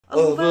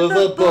over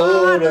the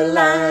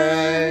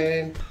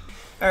borderline.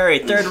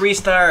 Alright, third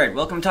restart.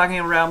 Welcome to Talking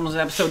About Albums,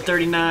 episode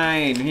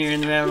 39. Here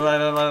in the blah,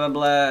 blah, blah,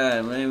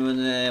 blah,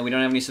 blah. We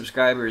don't have any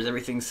subscribers.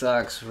 Everything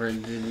sucks. We're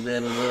blah,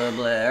 blah, blah,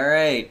 blah.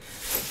 Alright.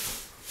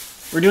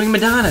 We're doing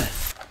Madonna.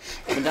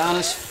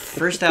 Madonna's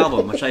first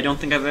album, which I don't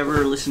think I've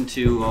ever listened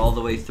to all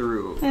the way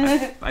through.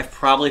 I've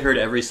probably heard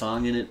every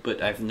song in it,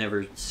 but I've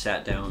never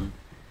sat down.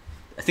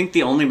 I think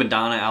the only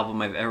Madonna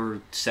album I've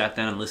ever sat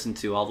down and listened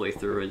to all the way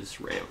through is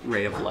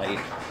Ray of Light.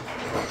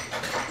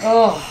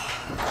 Oh,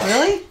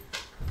 really?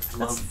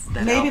 That's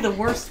that maybe album. the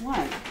worst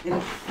one.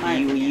 In my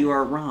You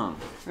are wrong.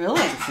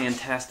 Really? It's a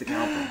fantastic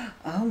album.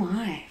 Oh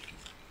my.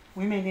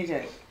 We may need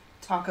to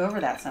talk over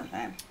that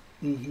sometime.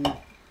 Mm-hmm.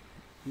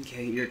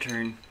 Okay, your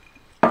turn.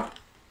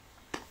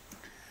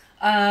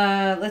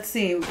 Let's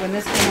see. When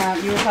this came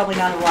out, you were probably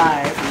not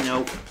alive.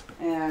 Nope.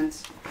 And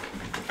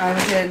I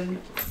was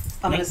in,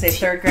 I'm going to say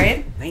 3rd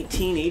grade.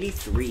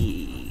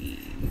 1983.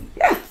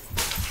 Yeah.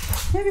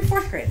 Maybe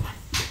 4th grade.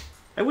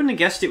 I wouldn't have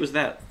guessed it was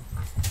that.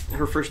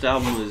 Her first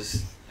album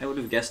was... I would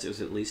have guessed it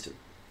was at least a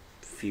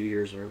few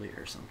years earlier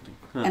or something.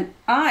 Huh. And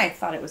I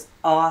thought it was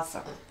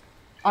awesome.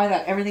 I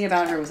thought everything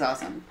about her was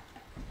awesome.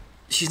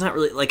 She's not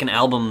really like an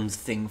album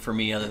thing for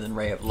me other than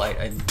Ray of Light.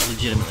 I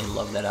legitimately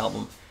love that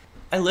album.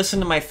 I listen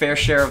to my fair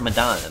share of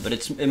Madonna, but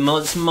it's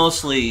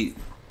mostly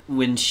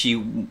when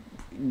she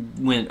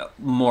went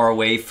more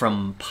away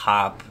from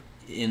pop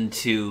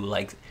into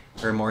like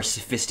her more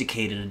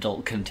sophisticated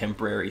adult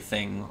contemporary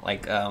thing,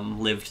 like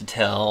Live to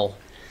Tell.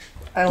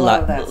 I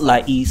love that song. La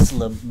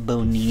Isla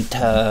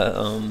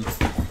Bonita,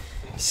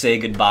 Say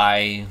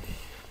Goodbye.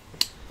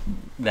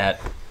 That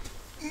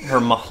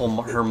her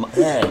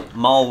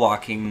mall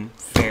walking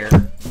fair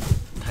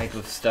type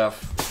of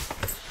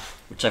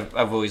stuff, which I've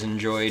always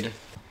enjoyed.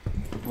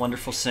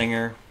 Wonderful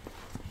singer.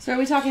 So are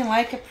we talking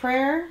Like a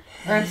Prayer?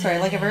 Or I'm sorry,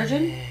 Like a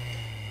Virgin?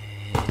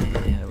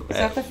 Is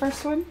that the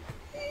first one?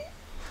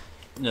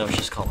 No, it's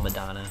just called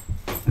Madonna.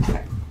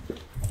 Okay.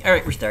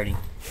 Alright, we're starting.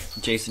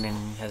 Jason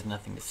has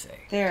nothing to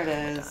say. There it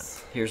Madonna.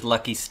 is. Here's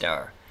Lucky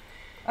Star.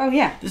 Oh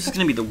yeah. This is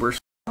gonna be the worst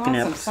fucking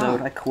Awesome episode.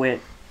 song. I quit.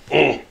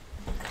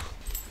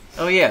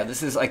 Oh yeah,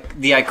 this is like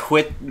the I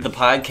quit the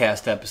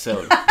podcast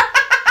episode.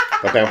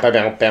 We're having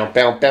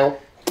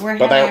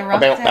a rough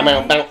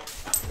day.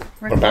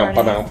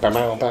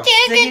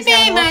 Ziggy's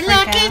having a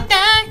little freak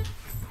out.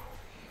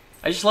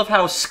 I just love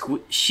how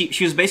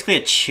she was basically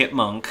a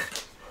chipmunk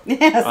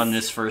Yes. on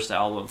this first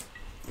album.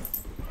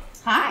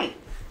 Hi.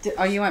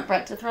 Oh, you want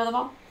Brett to throw the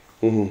ball?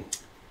 Mm-hmm.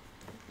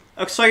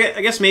 So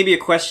I guess maybe a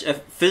question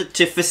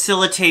to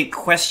facilitate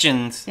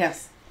questions.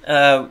 Yes.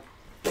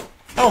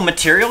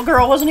 Material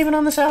Girl wasn't even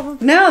on this album?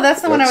 No,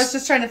 that's the one I was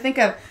just trying to think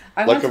of.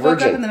 I Like once a woke up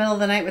Virgin. in the middle of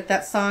the night with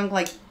that song,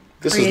 like,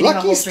 This is creating a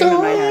Lucky whole dream in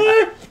my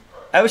head. Star.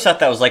 I always thought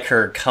that was like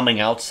her coming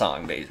out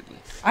song, basically.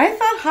 I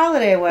thought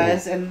Holiday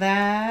was, and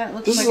that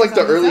looks This like is like it's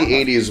the on this early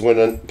album. '80s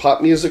when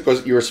pop music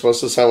was. You were supposed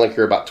to sound like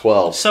you're about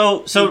 12.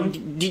 So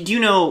did you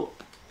know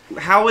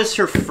how was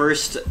her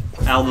first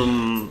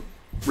album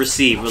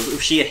received?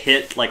 Was she a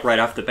hit like right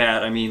off the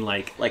bat? I mean,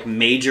 like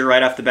major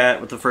right off the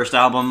bat with the first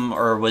album,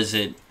 or was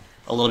it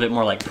a little bit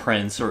more like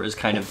Prince, or it was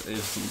kind of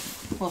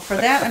Well, for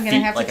that, I'm going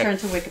to have like to turn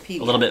to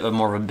Wikipedia. a little bit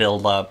more of a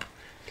build up?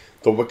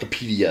 The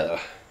Wikipedia.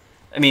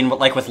 I mean,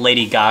 like with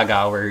Lady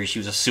Gaga, where she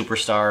was a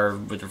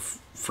superstar with her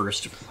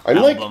first I'm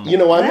album. like, I'm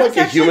That's like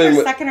a actually human.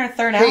 her second or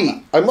third Hey,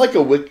 album. I'm like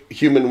a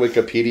human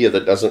Wikipedia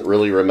that doesn't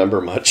really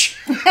remember much.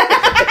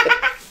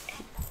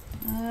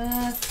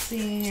 Let's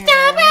see here.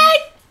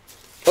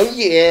 Oh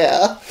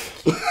yeah.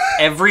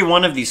 Every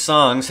one of these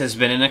songs has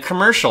been in a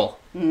commercial.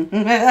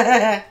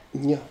 Yeah.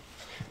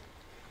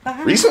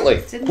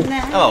 Recently.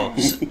 Oh,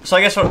 so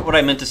I guess what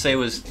I meant to say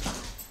was,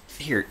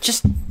 here,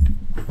 just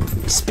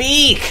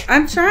speak.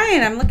 I'm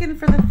trying. I'm looking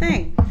for the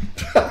thing.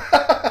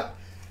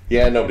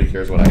 Yeah, nobody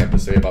cares what I have to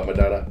say about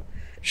Madonna.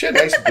 She had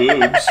nice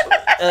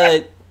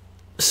boobs.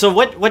 So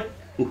what?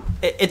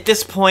 At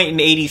this point in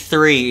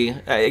 '83,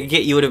 I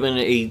get you would have been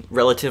a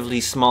relatively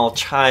small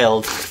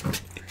child,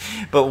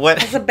 but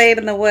what? It's a babe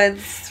in the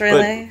woods,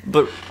 really.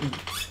 But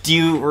do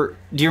you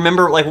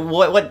remember like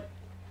what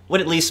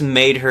at least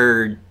made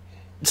her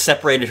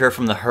separated her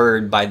from the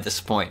herd by this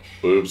point?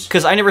 Boobs.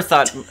 Because I never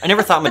thought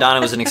Madonna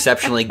was an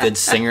exceptionally good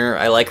singer.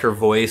 I like her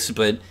voice,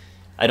 but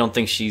I don't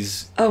think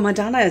she's. Oh,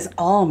 Madonna is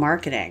all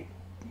marketing.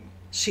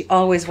 She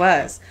always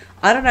was.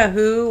 I don't know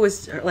who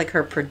was like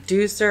her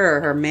producer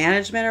or her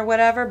management or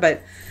whatever,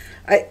 but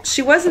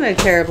she wasn't a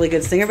terribly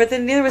good singer. But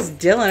then neither was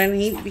Dylan, and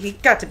he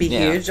got to be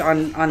huge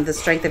on the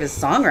strength of his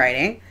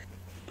songwriting.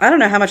 I don't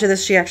know how much of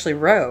this she actually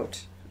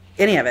wrote.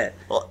 Any of it.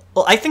 Well,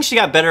 I think she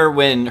got better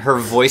when her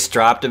voice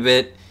dropped a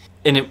bit,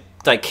 and it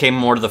like came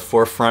more to the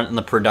forefront in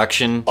the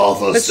production. All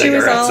those But she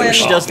was cigarettes all and in-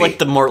 She does coffee. like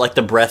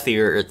the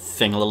breathier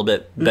thing a little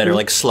bit better,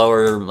 like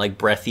slower, like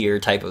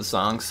breathier type of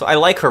songs. So I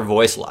like her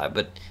voice a lot,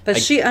 but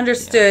She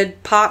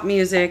understood pop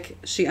music.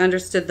 She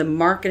understood the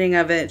marketing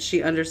of it.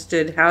 She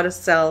understood how to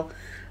sell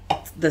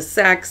the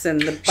sex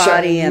and the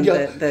body Shine and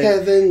your the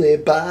heavenly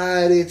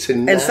body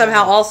tonight. and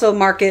somehow also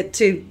market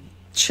to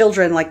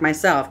children like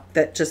myself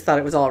that just thought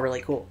it was all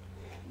really cool.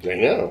 I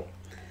know.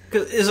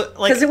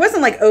 Because it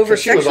wasn't like over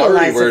She was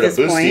already sexualized wearing at a this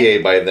bustier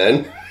point. by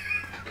then.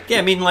 Yeah,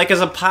 I mean, like,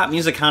 as a pop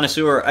music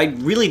connoisseur, I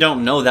really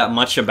don't know that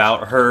much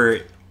about her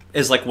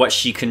as, like, what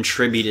she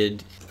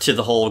contributed to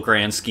the whole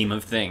grand scheme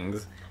of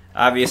things.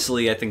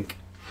 Obviously, I think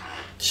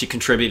she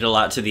contributed a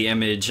lot to the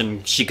image,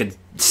 and she could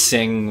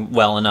sing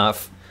well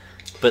enough.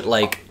 But,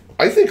 like...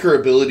 I think her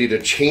ability to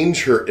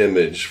change her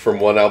image from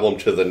one album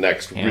to the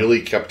next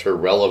really kept her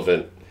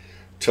relevant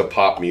to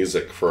pop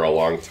music for a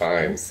long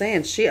time. I'm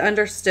saying she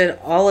understood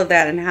all of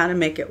that and how to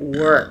make it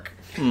work,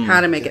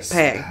 how to make it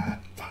pay.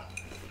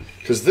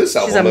 Because this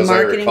album, She's a as I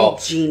marketing recall,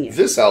 genius.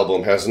 this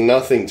album has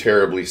nothing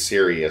terribly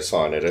serious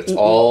on it. It's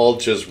all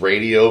just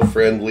radio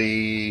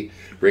friendly,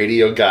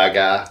 radio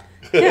gaga.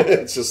 Yeah.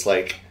 It's just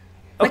like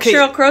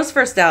Sheryl Crow's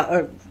first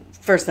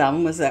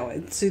album was that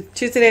one,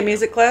 Tuesday Night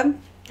Music Club.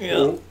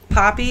 Yeah.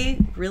 Poppy,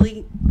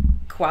 really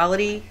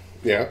quality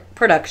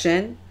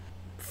production,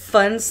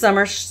 fun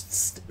summer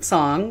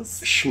songs.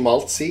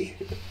 schmaltzy.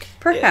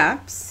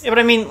 Perhaps. Yeah, but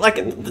I mean, like,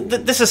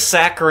 this is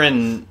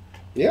saccharine...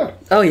 Yeah.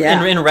 Oh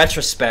yeah. In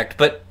retrospect,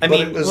 but I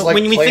mean, it was like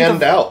when you planned think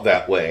of, out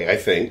that way, I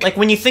think. like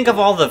when you think of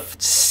all the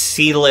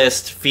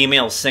C-list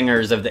female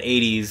singers of the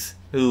 '80s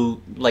who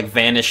like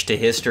vanished to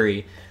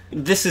history,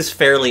 this is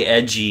fairly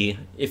edgy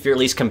if you're at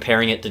least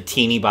comparing it to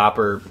teeny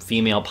bopper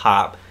female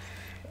pop.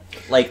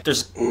 Like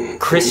there's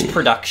crisp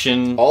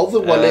production. All the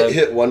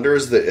one-hit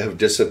wonders that have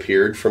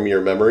disappeared from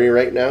your memory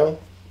right now.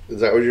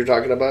 Is that what you're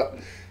talking about?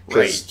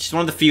 Right. She's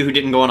one of the few who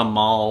didn't go on a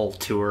mall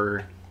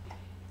tour.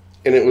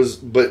 And it was,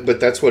 but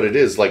that's what it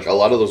is. Like, a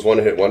lot of those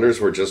one-hit wonders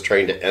were just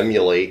trying to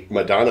emulate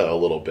Madonna a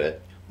little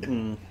bit.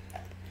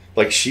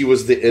 Like, she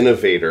was the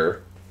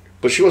innovator,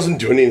 but she wasn't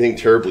doing anything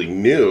terribly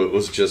new. It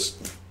was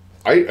just,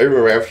 I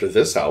remember after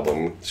this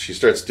album, she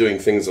starts doing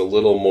things a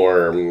little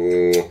more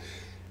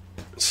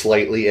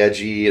slightly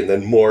edgy, and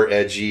then more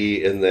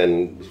edgy, and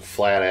then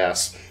flat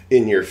ass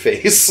in your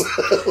face.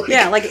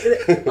 Yeah, like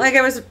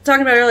I was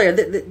talking about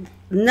earlier,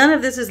 none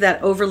of this is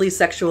that overly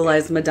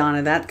sexualized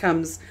Madonna. That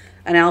comes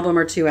an album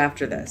or two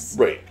after this.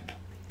 Right.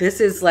 This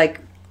is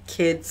like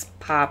kids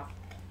pop.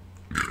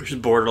 Which is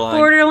borderline.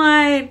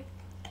 Borderline.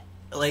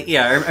 Like,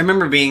 yeah, I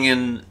remember being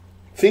in...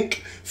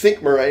 Think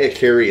Mariah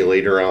Carey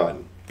later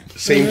on.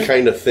 Same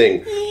kind of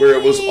thing. Where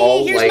it was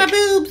all Here's like... my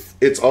boobs.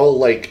 It's all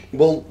like...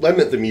 Well, I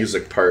meant the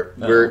music part.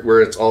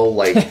 Where it's all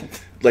like...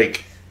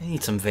 like... I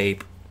need some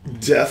vape.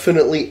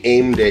 Definitely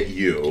aimed at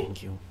you.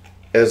 Thank you.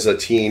 As a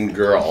teen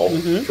girl.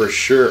 For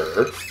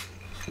sure.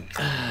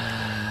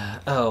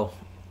 Oh.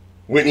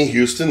 Whitney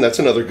Houston, that's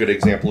another good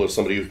example of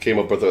somebody who came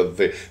up with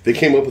they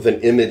came up with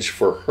an image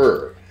for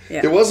her.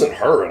 Yeah. It wasn't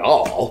her at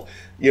all.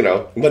 You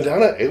know,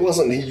 Madonna, it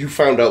wasn't, you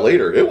found out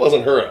later, it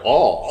wasn't her at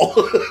all.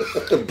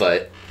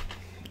 But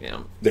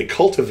Yeah. they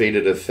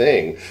cultivated a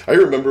thing. I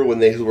remember when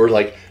they were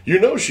like,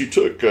 she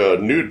took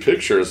nude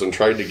pictures and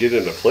tried to get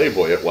into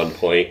Playboy at one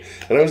point.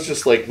 And I was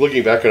just like,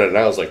 looking back on it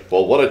now, I was like,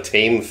 well, what a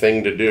tame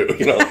thing to do.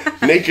 You know,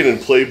 naked in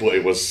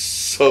Playboy was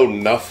so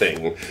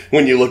nothing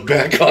when you look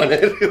back on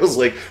it. It was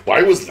like,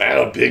 why was that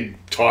a big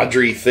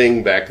tawdry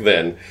thing back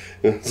then?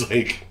 It's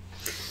like...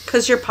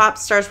 Because your pop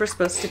stars were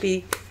supposed to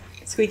be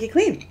squeaky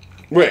clean.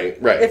 Right.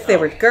 If they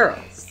were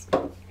girls.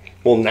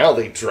 Well, now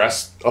they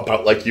dress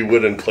about like you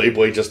would in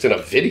Playboy just in a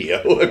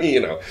video. I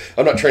mean,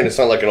 I'm not trying to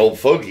sound like an old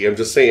fogey. I'm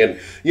just saying,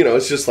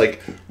 it's just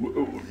like...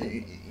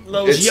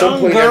 Those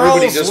young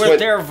girls with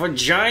their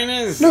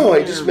vaginas? No,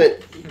 I just meant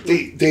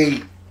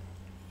they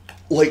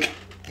like,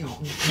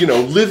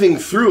 living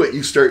through it,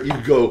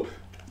 you go,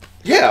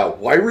 yeah,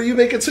 why were you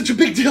making such a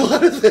big deal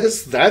out of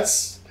this?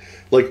 That's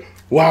like,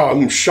 wow,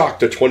 I'm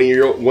shocked a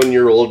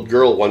 21-year-old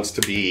girl wants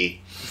to be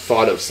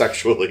thought of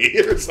sexually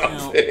or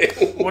something.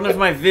 One of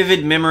my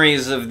vivid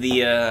memories of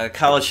the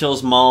College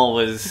Hills Mall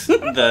was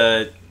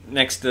the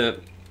next to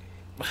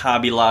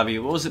Hobby Lobby.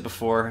 What was it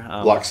before?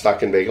 Lock,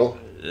 Stock, and Bagel?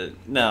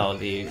 No,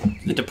 the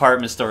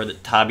department store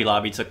that Hobby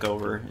Lobby took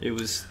over. It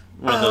was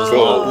one of those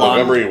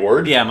Montgomery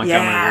Ward? Yeah,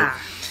 Montgomery Yeah.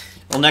 Ward.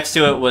 Well, next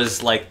to it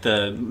was like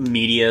the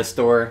media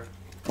store.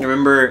 I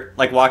remember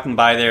like walking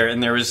by there,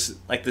 and there was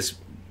like this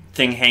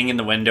thing hanging in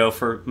the window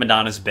for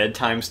Madonna's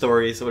bedtime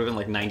stories. It would have been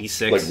like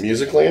 '96. Like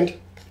Musicland?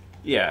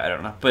 Yeah, I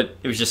don't know, but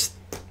it was just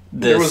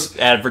this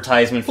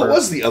advertisement for. What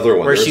was the other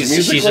one? Where There she's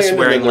was just Musicland,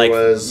 wearing and then like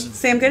there was...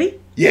 Sam Goody?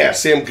 Yeah,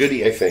 Sam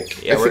Goody, I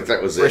think. Yeah, I think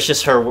that was where it's it.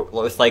 just her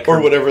with like Or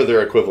her whatever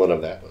their equivalent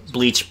of that was.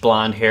 bleach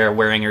blonde hair,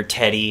 wearing her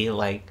teddy.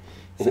 Like,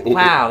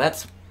 wow,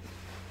 that's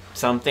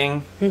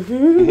something.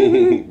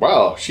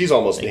 Wow, she's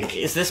almost naked.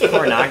 Is this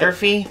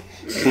pornography?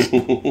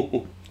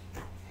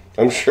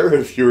 I'm sure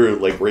if you were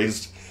like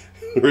raised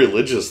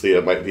religiously,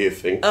 it might be a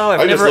thing. Oh,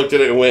 I just looked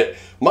at it and went,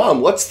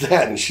 "Mom, what's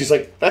that?" And she's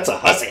like, "That's a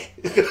hussy."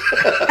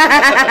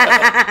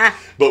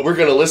 But we're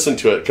gonna listen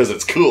to it because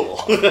it's cool.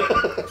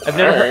 I've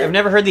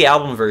never heard the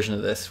album version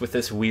of this with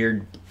this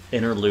weird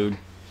interlude.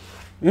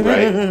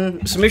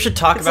 Right? So maybe we should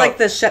talk It's about like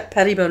the Shep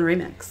Pettibone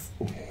remix.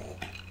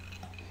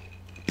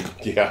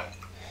 Yeah.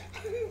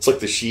 It's like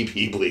the Sheep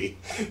Heebly.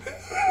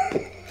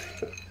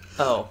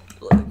 Oh,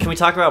 Can we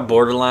talk about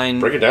Borderline?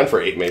 Break it down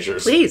for 8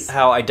 measures. Please.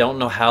 How I don't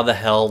know how the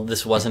hell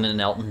this wasn't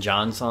an Elton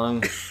John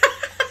song.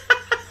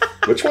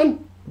 Which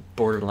one?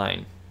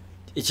 Borderline.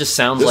 It just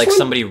sounds This like one?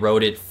 somebody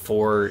wrote it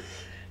for...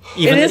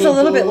 It is a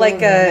little bit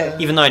like a...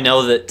 Even though I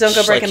know that... Don't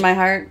Go Breaking like, My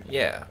Heart.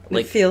 Yeah.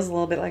 It feels a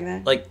little bit like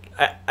that. Like,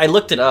 I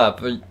looked it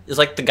up. It's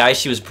like the guy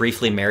she was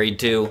briefly married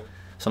to,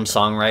 some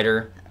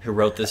songwriter who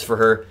wrote this for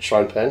her.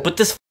 Sean Penn? But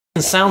this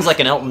sounds like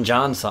an Elton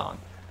John song.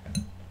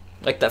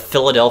 Like that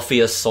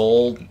Philadelphia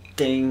soul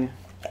thing.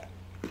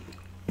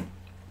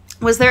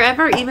 Was there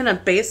ever even a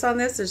bass on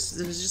this? It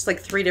was just like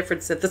 3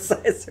 different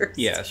synthesizers.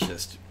 Yeah, it's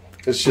just...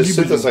 It's just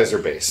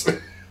synthesizer bass.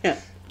 Yeah.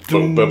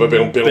 Boom, boom, boom,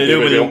 boom, boom,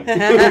 boom, boom.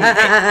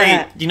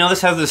 Hey, you know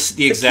this has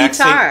the exact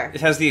guitar. same.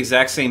 It has the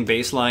exact same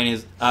bass line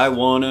as "I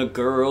want a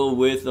girl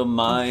with a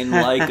mind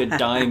like a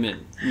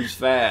diamond, who's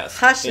fast."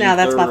 Hush and now,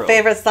 that's my thorough."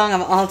 favorite song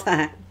of all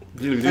time.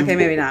 Okay,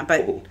 maybe not,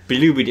 but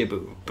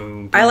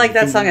I like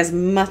that song as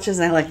much as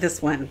I like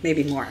this one,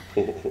 maybe more.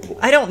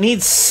 I don't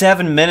need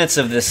 7 minutes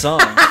of this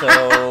song,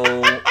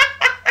 so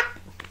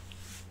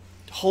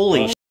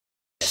holy.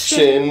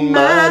 Shin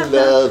my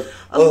love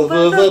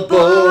over the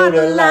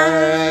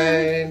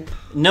borderline.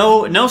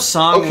 No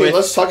song. Okay, with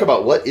let's talk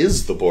about what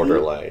is the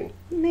borderline.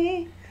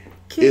 Me,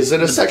 Is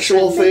it a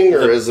sexual thing,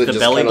 or is it the just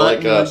belly kind of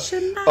like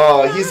button? a,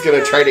 oh, he's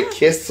gonna try to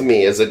kiss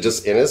me? Is it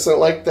just innocent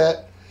like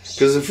that?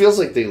 Because it feels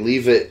like they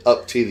leave it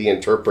up to the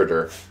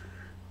interpreter.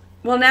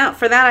 Well, now,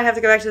 for that, I have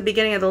to go back to the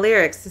beginning of the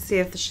lyrics to see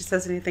if she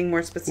says anything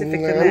more specific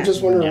than that. I'm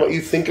just wondering what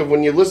you think of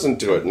when you listen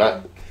to it.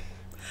 Not.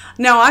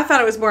 No, I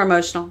thought it was more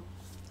emotional.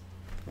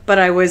 But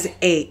I was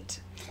 8.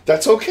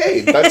 That's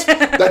okay.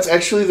 That's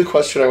actually the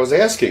question I was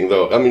asking,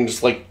 though. I mean,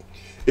 just like,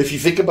 if you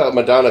think about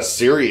Madonna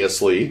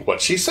seriously,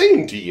 what's she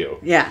saying to you?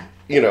 Yeah.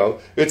 You know,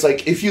 it's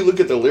like, if you look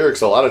at the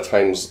lyrics, a lot of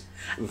times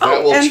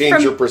that will and change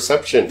from your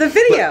perception. the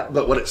video.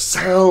 But what it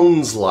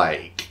sounds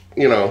like,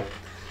 you know.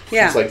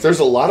 Yeah. It's like, there's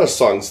a lot of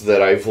songs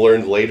that I've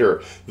learned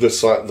later,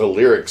 the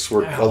lyrics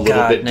were a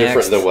little bit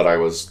different than what I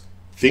was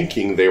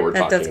thinking they were That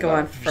talking does go about.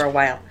 on for a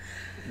while.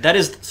 That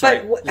is. Sorry,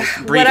 But just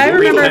what brief- I brief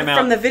remember time out.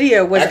 from the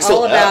video was Axel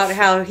all about F.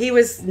 how he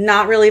was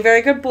not really a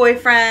very good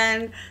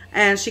boyfriend,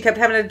 and she kept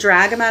having to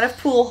drag him out of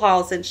pool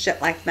halls and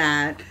shit like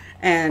that.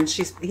 And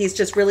he's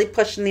just really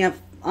pushing the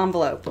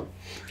envelope with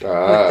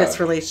this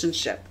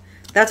relationship.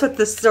 That's what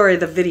the story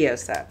of the video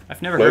said.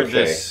 I've never heard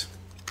Okay. this.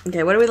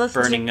 Okay, what are we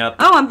listening Burning to? Up.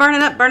 Oh, I'm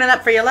burning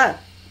up for your love.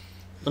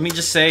 Let me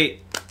just say,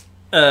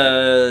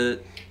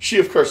 She,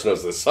 of course,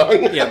 knows this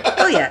song. yeah,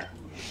 Oh yeah.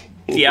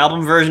 the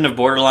album version of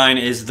Borderline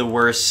is the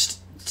worst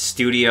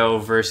studio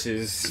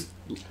versus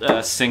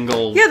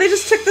single. Yeah, they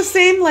just took the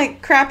same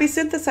like crappy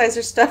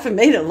synthesizer stuff and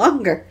made it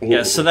longer.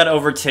 Yeah, so that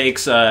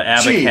overtakes Gee,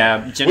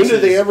 Abacab. when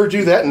did they ever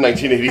do that in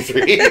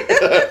 1983?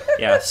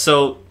 Yeah,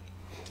 so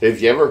Have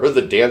you ever heard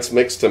the dance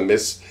mix to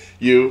Miss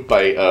You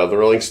by the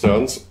Rolling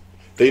Stones?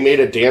 They made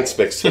a dance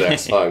mix to that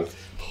song.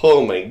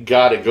 Oh my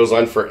god, it goes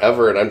on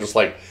forever, and I'm just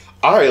like,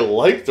 I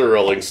like the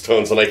Rolling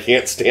Stones, and I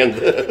can't stand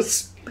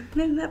this.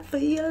 Burning up for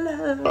your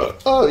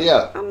love. Oh,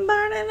 yeah. I'm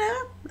burning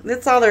up.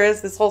 That's all there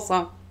is, this whole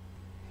song.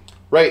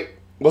 Right.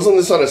 Wasn't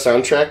this on a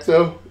soundtrack,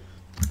 though?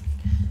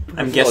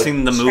 I'm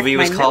guessing the movie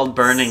was my called notes.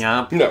 Burning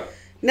Up. No.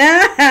 Nah.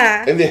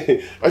 And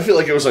then, I feel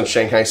like it was on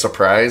Shanghai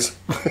Surprise.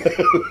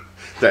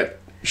 That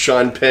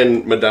Sean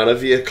Penn Madonna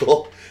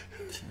vehicle.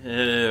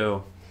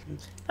 Ew.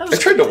 I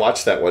tried to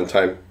watch that one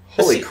time.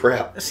 Holy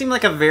crap. It seemed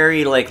like a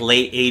very like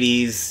late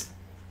 80s,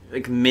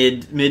 like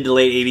mid to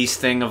late 80s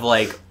thing of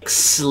like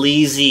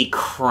sleazy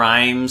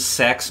crime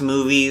sex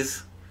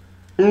movies.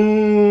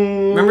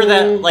 Remember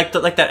that like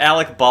that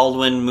Alec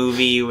Baldwin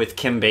movie with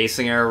Kim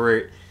Basinger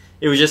where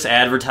it was just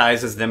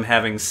advertised as them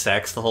having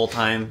sex the whole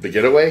time? The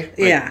Getaway?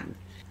 Yeah.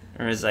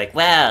 Or it was like,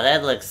 wow,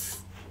 that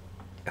looks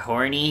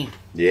horny.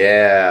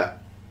 Yeah.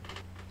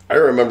 I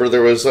remember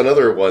there was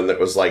another one that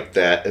was like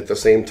that at the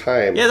same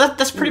time. Yeah,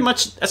 that's pretty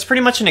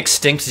much an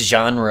extinct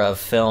genre of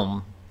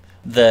film.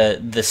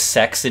 The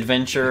sex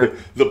adventure.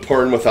 The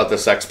porn without the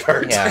sex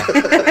part. Yeah.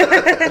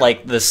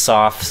 Like the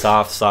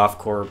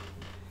softcore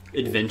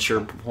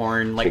adventure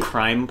porn, like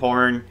crime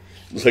porn.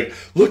 It's like,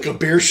 look, a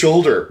bare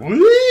shoulder.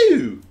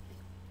 Woo!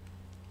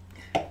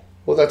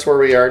 Well, that's where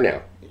we are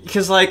now.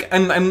 Because like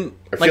I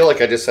feel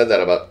like I just said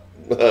that about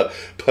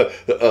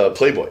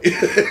Playboy.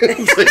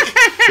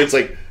 it's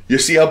like you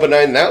see how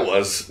benign that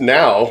was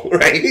now,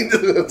 right?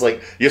 It's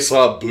like you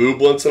saw a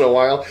boob once in a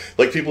while.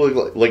 Like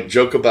people like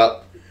joke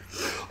about.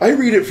 I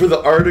read it for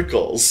the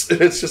articles, and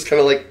it's just kind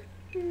of like,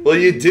 well,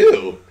 you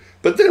do.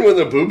 But then when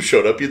the boob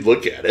showed up, you'd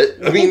look at it.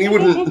 I mean, you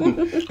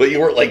wouldn't, but you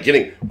weren't like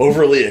getting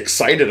overly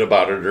excited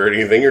about it or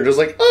anything. You're just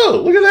like,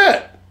 oh, look at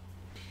that.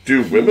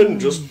 Do women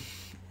just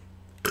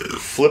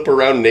flip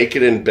around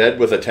naked in bed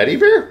with a teddy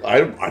bear?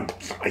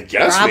 I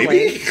guess Probably.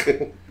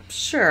 maybe.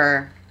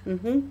 Sure.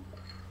 Mm-hmm.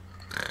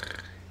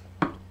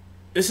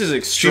 this is She's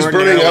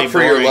extraordinarily burning up for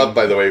boring. your love,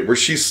 by the way. Where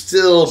she's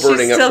still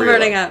burning She's up still for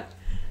burning your love. up.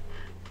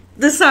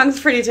 This song's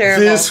pretty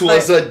terrible. This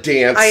was but a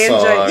dance I enjoy.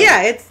 song.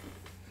 Yeah, it's.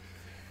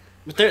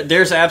 But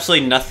there's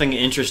absolutely nothing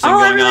interesting All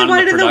I going really on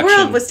wanted in in the the production.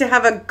 world was to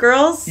have a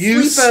girls' You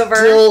sleepover.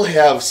 still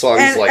have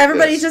songs and like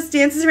everybody this. just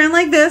dances around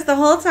like this the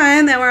whole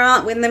time.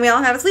 And then we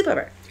all have a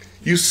sleepover.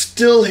 You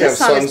still have This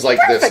song songs is like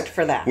this. perfect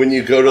for that. When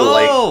you go to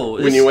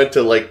Oh, when you went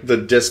to like the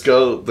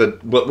disco,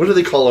 what do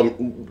they call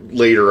them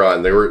later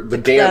on? They were the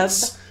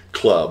dance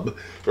club,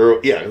 or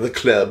the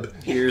club.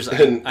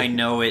 I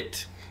Know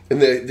It.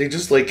 And they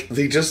just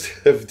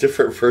have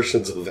different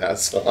versions of that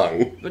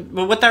song. But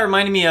what that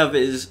reminded me of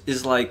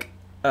is like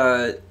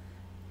I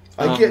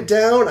get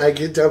down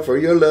for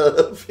your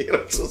love.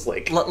 It's just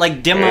like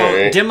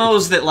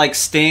demos that like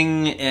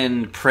Sting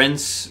and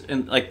Prince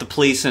and like the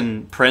Police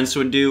and Prince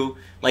would do,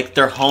 like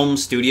their home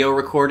studio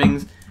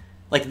recordings.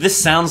 Like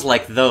this sounds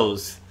like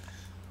those.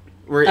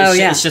 Where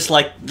it's just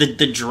like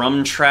the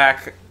drum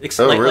track.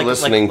 We're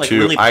listening to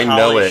really I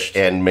Know It, polished.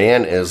 and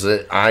man is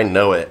it, I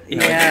know it.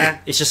 Yeah.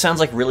 It just sounds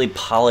like really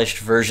polished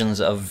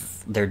versions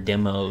of their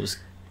demos.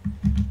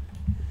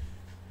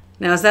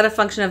 Now, is that a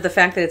function of the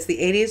fact that it's the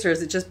 80s, or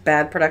is it just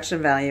bad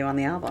production value on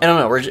the album? I don't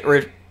know.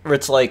 Where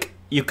it's like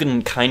you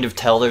can kind of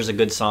tell there's a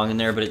good song in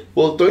there, but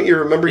Well, don't you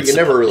remember? You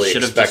never really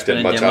should've just been expected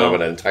a much demo. out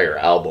of an entire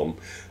album.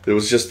 It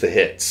was just the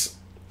hits.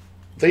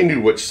 They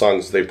knew which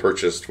songs they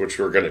purchased, which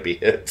were going to be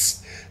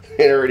hits.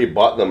 They already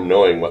bought them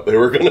knowing what they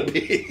were going to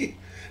be.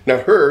 Now,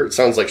 it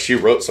sounds like she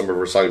wrote some of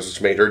her songs,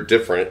 which made her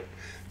different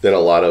than a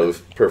lot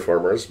of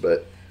performers.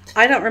 But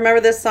I don't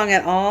remember this song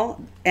at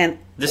all, and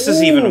this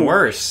is even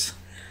worse.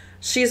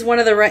 She's one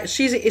of the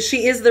she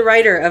is the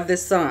writer of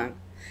this song,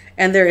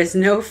 and there is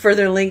no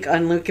further link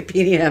on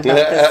Wikipedia about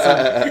this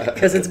song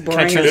because it's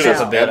boring turn as this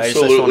hell. up a bit?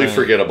 absolutely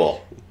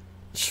forgettable.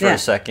 Just for a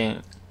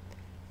second.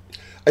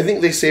 I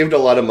think they saved a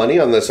lot of money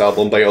on this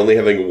album by only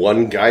having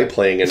one guy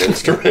playing an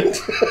instrument.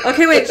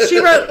 Okay, wait. She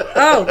wrote.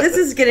 Oh, this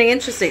is getting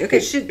interesting. Okay,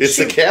 It's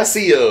the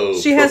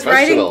Casio. She has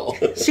Professional.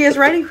 She has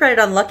writing credit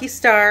on Lucky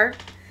Star,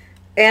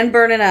 and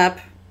Burnin' Up,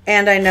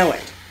 and I Know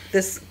It.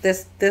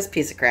 This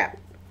piece of crap.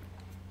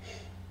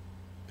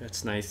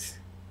 That's nice.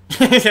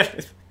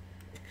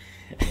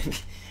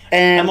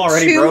 And I'm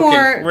already two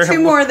broken.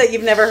 two more that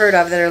you've never heard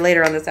of that are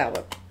later on this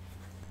album.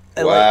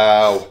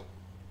 Wow.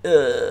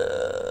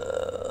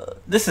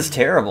 This is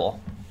terrible.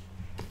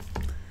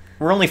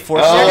 We're only 4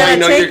 You're I gonna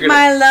know take you're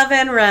my love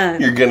and run.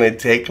 You're gonna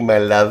take my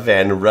love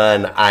and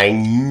run. I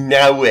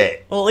know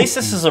it. Well, at least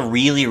this is a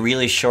really,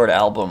 really short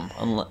album.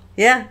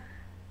 Yeah.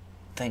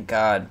 Thank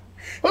God.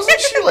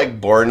 Wasn't she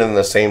like born in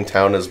the same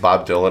town as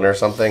Bob Dylan or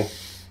something?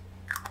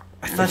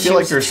 I feel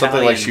like there's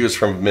something like she was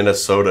from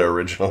Minnesota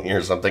originally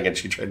or something, and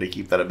she tried to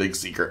keep that a big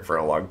secret for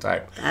a long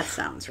time. That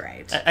sounds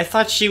right. I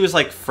thought she was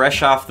like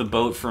fresh off the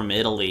boat from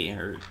Italy,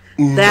 or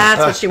That's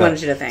what she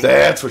wanted you to think.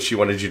 That's what she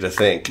wanted you to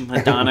think.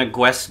 Madonna,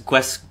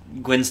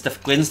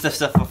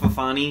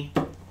 Gwenstefani.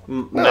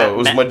 No, it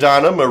was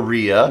Madonna,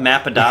 Maria.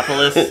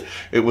 Mapadopolis.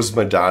 It was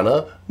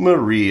Madonna,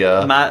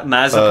 Maria.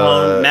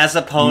 Mazzapone.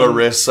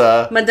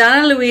 Marissa.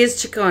 Madonna Louise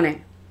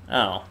Ciccone.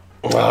 Oh.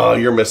 Oh,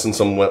 you're missing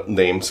some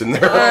names in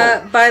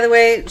there. By the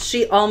way,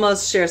 she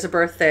almost shares a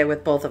birthday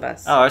with both of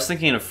us. Oh, I was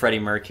thinking of Freddie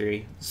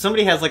Mercury.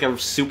 Somebody has like a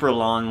super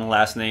long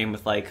last name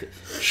with like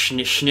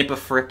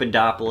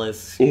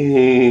Schnippafrippadopoulos.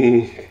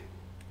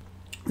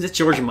 Is it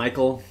George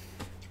Michael?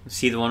 Is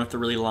he the one with the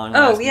really long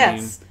last name? Oh,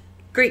 yes.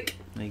 Greek.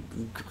 Like,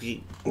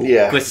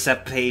 Yeah.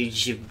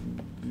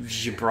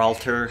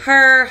 Giuseppe-Gibraltar.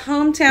 Her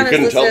hometown You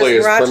couldn't is tell by listed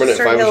his as permanent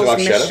Rochester 5 Hills, o'clock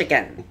shadow?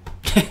 Michigan.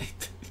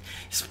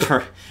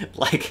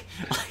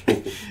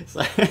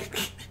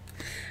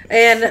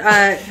 And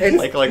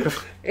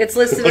it's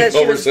listed Like as she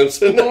Homer was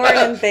Simpson. born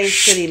in Bay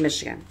City,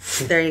 Michigan.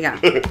 There you go.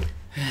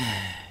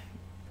 I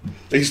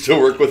used to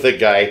work with a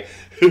guy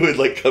who would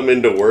like come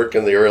into work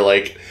and they were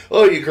like,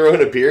 "Oh, you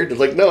growing a beard?"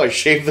 Like, "No, I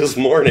shaved this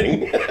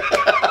morning."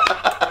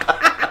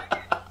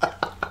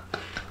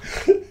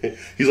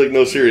 He's like,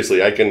 "No,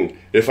 seriously, I can.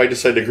 If I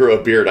decide to grow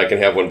a beard, I can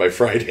have one by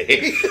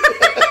Friday."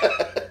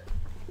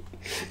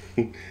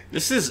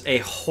 This is a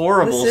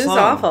horrible song. This is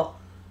awful.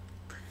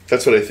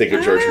 That's what I think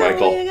of George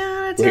Michael.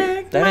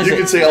 Take That is You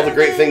can say all the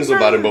great things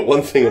about him, but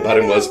one thing about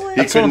him was he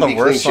That's one couldn't of be the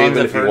worst clean shaven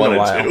songs if he I've heard in a wanted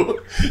while.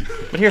 to.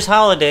 But here's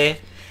Holiday.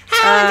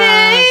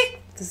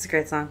 This is a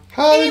great song.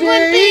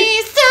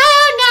 Holiday, so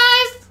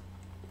nice.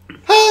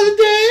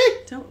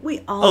 holiday. Don't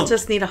we all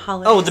just need a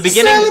holiday? Oh, the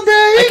beginning.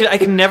 Celebrate! I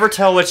can never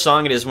tell which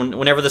song it is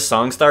whenever the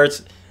song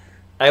starts.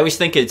 I always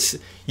think it's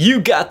 "You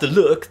Got the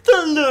Look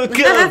of Love."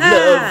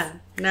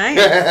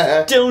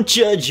 Nice. Don't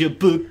judge a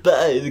book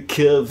by the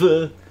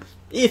cover.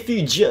 If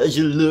you judge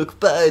a look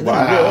by the lover.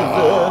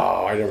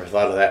 Wow, I never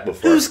thought of that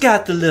before. Who's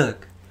got the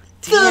look?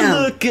 Damn. The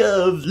look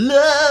of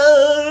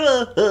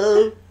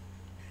love.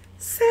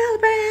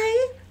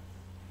 Celebrate.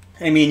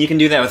 I mean, you can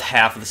do that with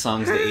half of the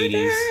songs of the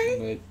 80s.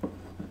 But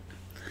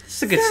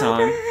it's a good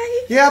song.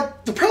 Yeah,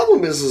 the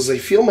problem is I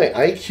feel my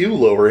IQ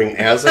lowering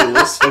as I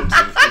listen to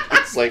it.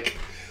 It's like...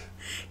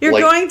 You're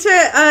going to,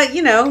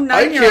 9-year-old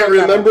I can't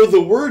remember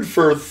the word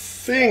for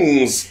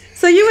things.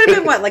 So you would have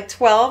been, what, like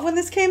 12 when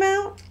this came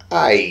out?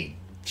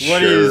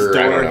 What is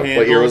I don't know. door What year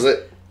handle? was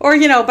it? Or,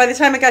 by the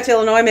time it got to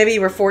Illinois, maybe you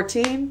were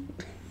 14?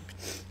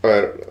 I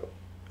don't know.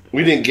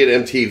 We didn't get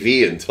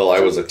MTV until I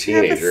was a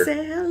teenager. Have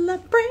a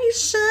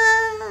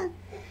celebration.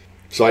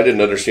 So I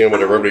didn't understand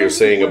what everybody was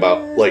saying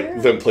about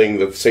like them playing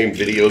the same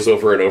videos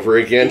over and over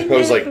again. I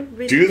was like,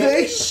 do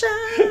they?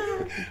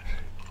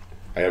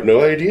 I have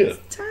no idea.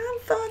 Time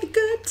for the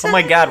good times. Oh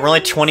my god, we're only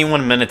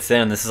 21 minutes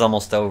in. This is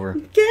almost over.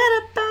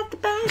 Get about the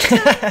bad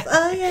times.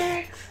 Oh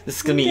yeah. This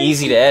is gonna be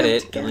easy to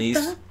edit, at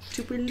least.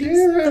 To release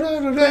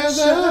the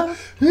pressure.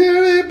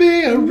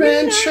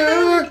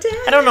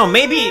 I don't know,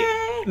 maybe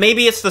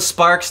it's the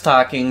Sparks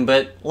talking,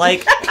 but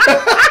like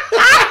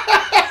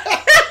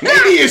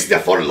maybe it's the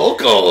For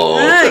Loco.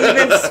 You've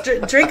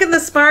been drinking the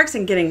Sparks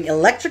and getting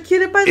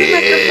electrocuted by the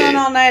microphone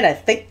all night. I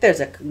think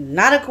there's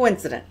not a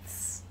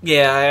coincidence.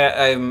 yeah,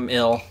 I'm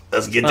ill.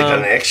 Let's get the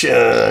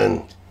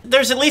connection.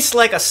 There's at least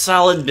like a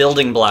solid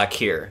building block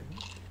here.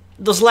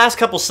 Those last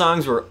couple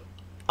songs were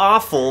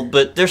awful,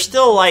 but they're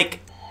still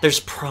like there's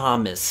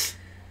promise.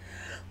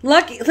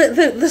 Lucky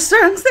the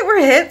songs that were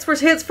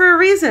hits for a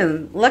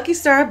reason. Lucky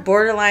Star,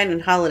 Borderline,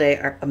 and Holiday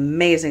are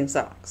amazing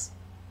songs.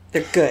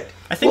 They're good.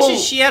 I think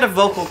she had a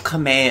vocal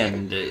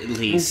command at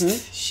least.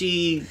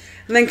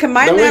 And then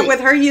combine that with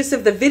her use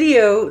of the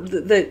video,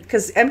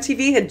 because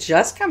MTV had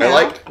just come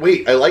out.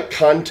 I like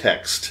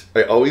context.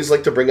 I always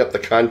like to bring up the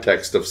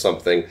context of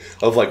something,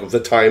 of like the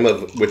time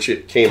of which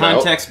it came out.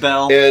 Context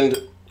bell. And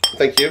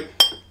thank you.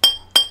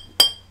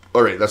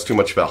 All right, that's too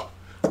much bell.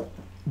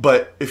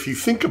 But if you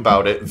think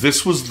about it,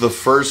 this was the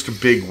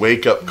first big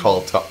wake-up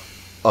call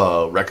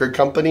to record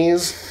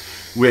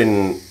companies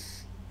when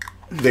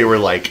they were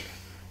like,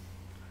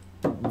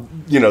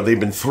 you know, they've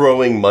been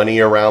throwing money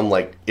around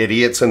like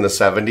idiots in the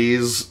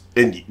 70s,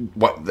 and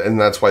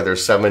that's why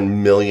there's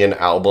 7 million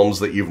albums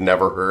that you've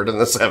never heard in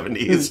the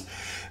 70s,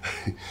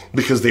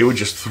 because they would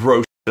just throw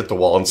shit at the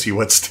wall and see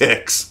what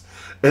sticks.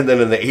 And then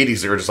in the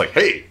 80s, they were just like,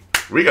 hey,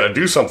 we got to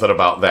do something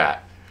about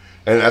that.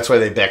 And that's why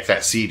they backed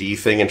that CD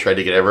thing and tried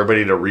to get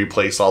everybody to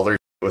replace all their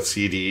with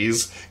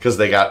CDs, because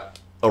they got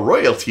a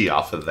royalty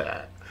off of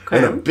that. Okay.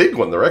 And a big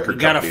one, the record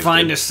companies gotta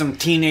find us some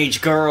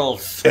teenage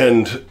girls.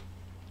 And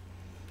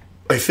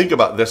I think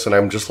about this and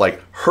I'm just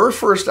like, her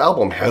first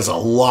album has a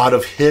lot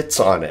of hits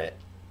on it.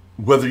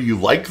 Whether you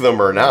like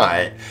them or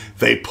not,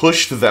 they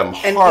pushed them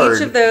hard. And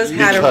each of those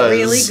had a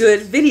really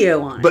good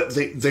video on it. But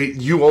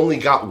you only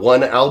got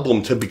one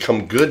album to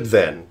become good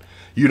then.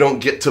 You don't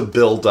get to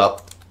build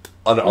up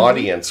an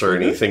audience or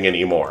anything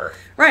anymore.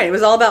 Right, it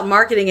was all about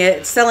marketing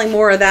it, selling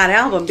more of that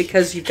album,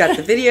 because you've got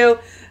the video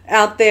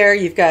out there,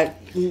 you've got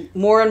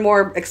more and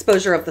more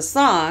exposure of the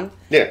song.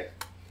 Yeah.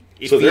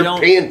 So they're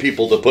paying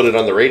people to put it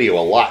on the radio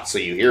a lot, so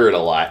you hear it a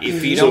lot.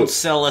 If you don't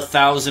sell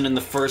 1,000 in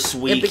the first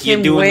week,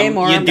 you're doing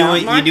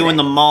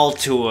the mall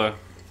tour.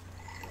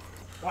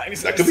 Why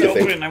is that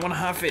open? I want to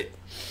huff it.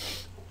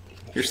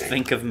 Just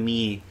think of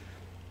me.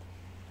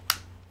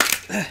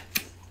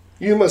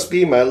 You must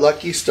be my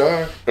lucky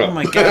star. Oh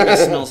my god, that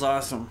smells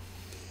awesome.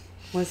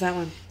 What's that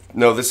one?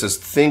 No, this is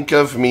Think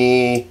of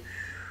Me.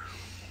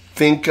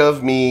 Think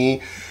of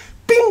Me.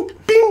 Bing,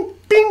 bing,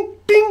 bing,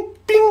 bing,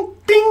 bing,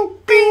 bing,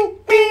 bing,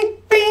 bing,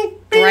 bing.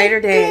 Brighter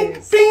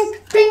Days. Bing,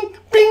 bing,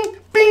 bing,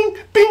 bing,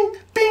 bing,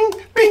 bing,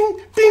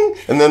 bing, bing.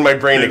 And then my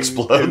brain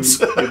explodes.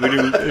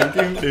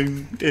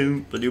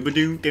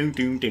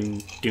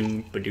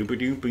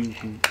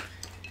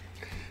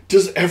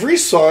 Does every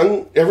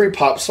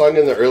pop song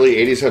in the early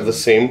 80s have the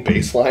same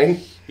bass line?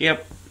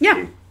 Yep.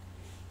 Yeah.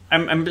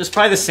 It's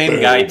probably the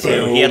same guy,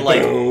 too. He had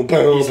like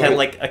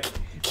a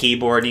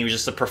keyboard, and he was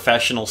just a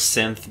professional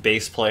synth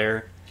bass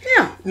player.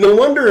 Yeah. No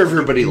wonder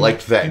everybody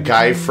liked that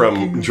guy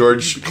from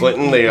George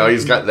Clinton. They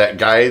always got that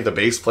guy, the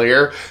bass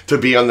player, to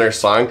be on their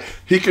song.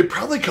 He could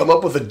probably come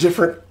up with a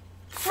different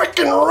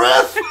freaking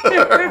riff.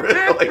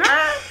 Like,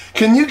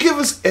 can you give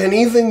us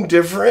anything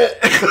different?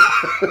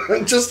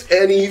 Just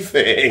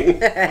anything.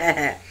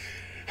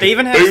 They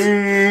even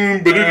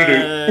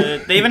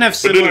have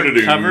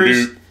similar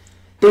covers.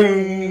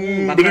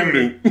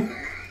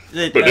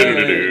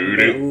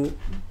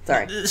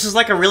 Sorry. This is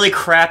like a really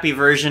crappy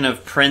version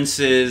of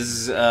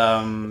Prince's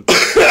Lucky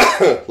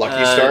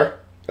Star?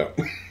 No.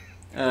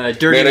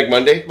 Dirty Manic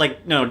Monday?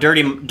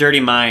 Dirty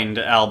Mind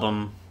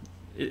album.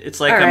 It's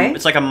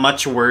like a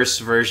much worse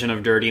version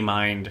of Dirty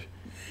Mind.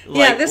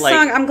 This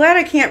song, I'm glad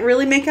I can't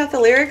really make out the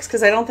lyrics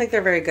because I don't think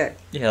they're very good.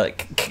 Yeah,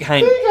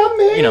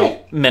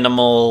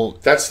 minimal.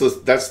 That's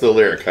the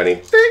lyric, honey.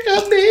 Think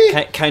of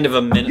me. Kind of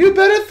a You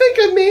better think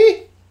of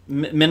me.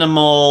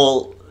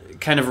 Minimal,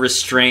 kind of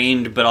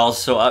restrained, but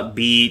also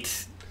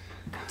upbeat,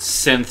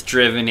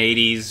 synth-driven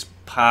 80s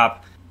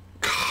pop.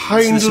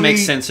 This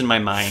makes sense in my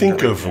mind.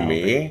 Think of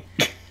me.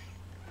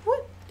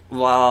 What?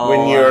 While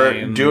when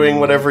you're doing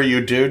whatever you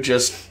do,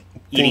 just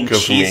eating think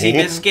of cheesy me.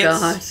 biscuits.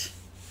 Gosh.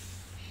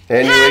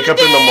 And you wake up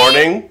in the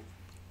morning,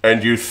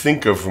 and you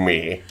think of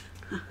me.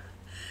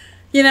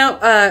 You know,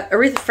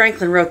 Aretha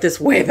Franklin wrote this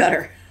way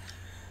better.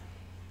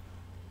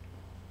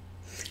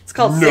 It's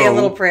called Say a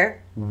Little Prayer.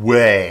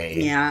 Way.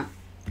 Yeah.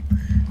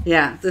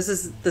 Yeah, this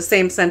is the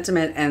same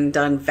sentiment and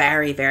done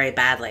very, very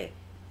badly.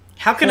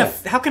 How can a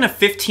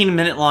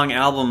 15-minute long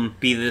album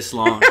be this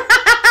long?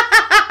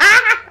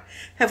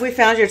 Have we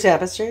found your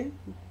tapestry?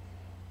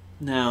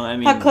 No, I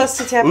mean... How close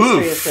to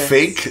tapestry is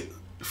this?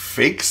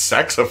 Fake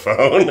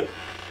saxophone.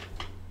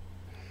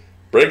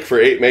 Break for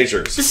 8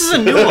 measures. This is a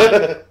new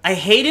one. I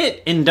hate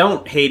it and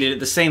don't hate it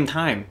at the same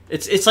time.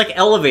 It's like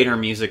elevator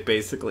music,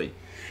 basically.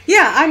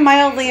 Yeah, I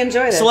mildly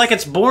enjoy this. So, like,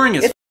 it's boring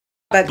as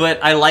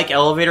but I like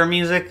elevator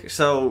music,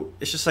 so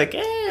it's just like,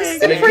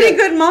 it's a pretty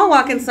good mall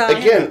walking song.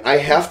 Again, I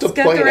have to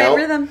point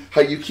out how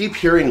you keep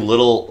hearing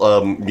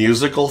little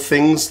musical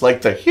things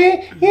like the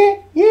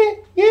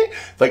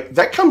like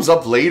that comes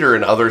up later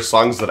in other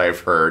songs that I've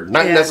heard.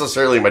 Not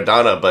necessarily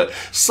Madonna, but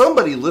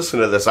somebody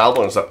listened to this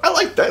album and said, I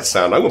like that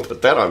sound. I'm going to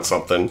put that on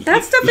something.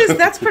 That stuff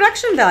that's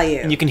production value.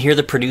 And you can hear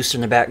the producer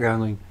in the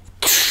background going,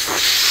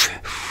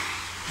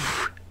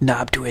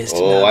 knob twist.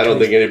 Oh, I don't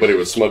think anybody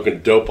was smoking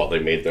dope while they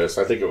made this.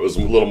 I think it was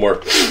a little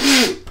more.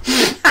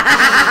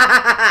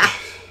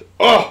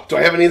 Oh, do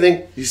I have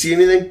anything? You see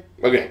anything?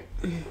 Okay.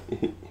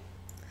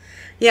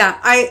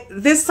 Yeah,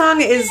 this song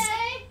is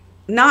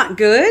not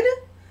good,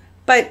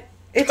 but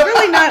it's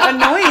really not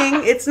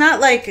annoying. It's not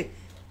like...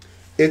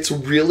 It's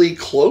really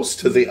close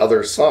to the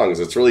other songs.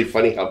 It's really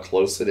funny how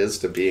close it is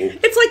to being...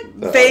 It's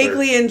like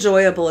vaguely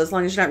enjoyable as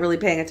long as you're not really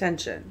paying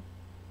attention.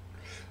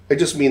 I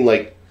just mean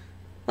like...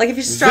 Like if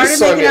you started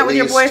making out with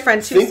your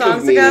boyfriend 2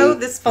 songs ago,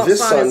 this song is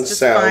just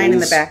fine in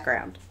the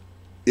background.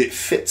 It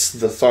fits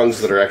the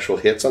songs that are actual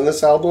hits on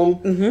this album.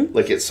 Mm-hmm.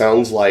 Like it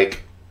sounds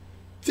like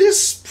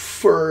this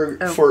for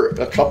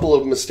a couple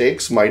of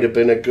mistakes might have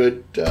been a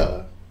good.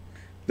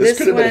 This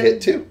could have been a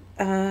hit too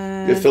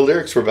if the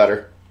lyrics were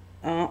better.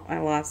 Oh, I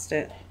lost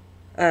it.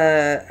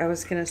 I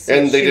was gonna say,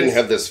 and they didn't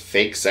have this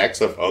fake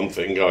saxophone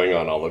thing going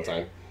on all the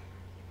time.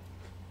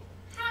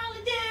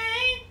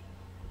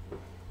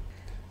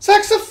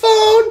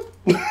 Saxophone!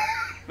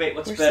 Wait,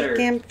 what's Where's better? The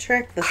damn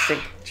track listing.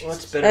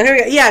 What's better? Oh, here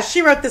we go. Yeah,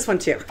 she wrote this one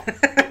too.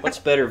 What's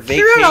better,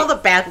 She wrote all the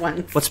bad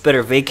ones. What's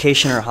better,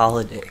 Vacation or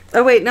Holiday?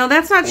 Oh wait, no,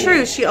 that's not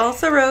true. She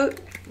also wrote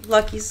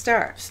Lucky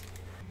Star.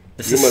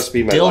 This is must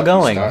be my still lucky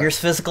going. Star. Here's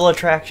Physical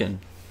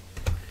Attraction.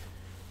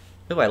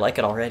 Ooh, I like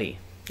it already.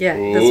 Yeah,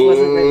 this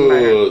wasn't written by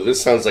her.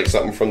 This sounds like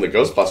something from the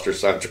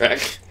Ghostbusters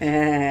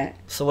soundtrack.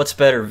 So what's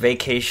better,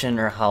 Vacation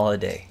or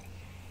Holiday?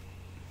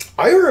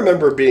 I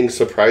remember being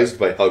surprised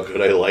by how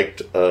good I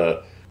liked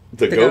the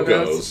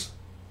Go-Go's.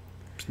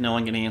 Is no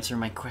one going to answer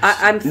my question?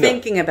 I'm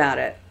thinking about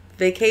it.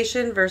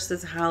 Vacation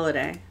versus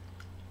Holiday.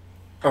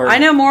 I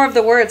know more of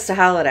the words to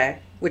Holiday,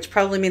 which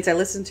probably means I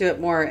listen to it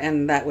more,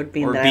 and that would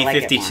mean that I like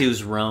it more. Or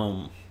B-52's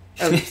Rome.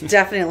 Oh,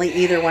 definitely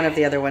either one of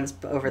the other ones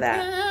over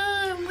that.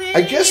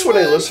 I guess when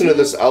I listen to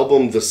this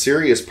album, the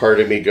serious part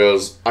of me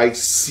goes, I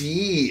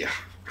see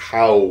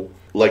how...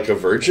 Like a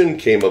Virgin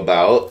came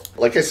about.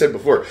 Like I said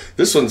before,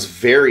 this one's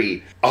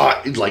very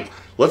like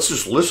let's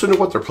just listen to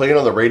what they're playing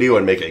on the radio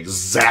and make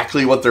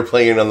exactly what they're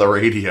playing on the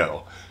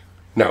radio.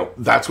 Now,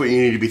 that's what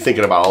you need to be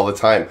thinking about all the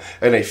time.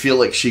 And I feel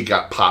like she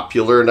got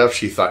popular enough,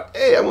 she thought,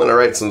 hey, I'm going to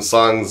write some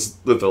songs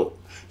that they'll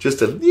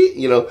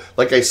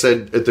like I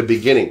said at the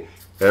beginning,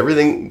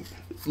 everything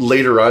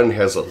later on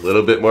has a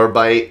little bit more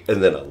bite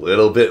and then a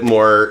little bit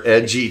more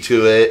edgy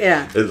to it.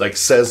 Yeah. It like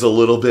says a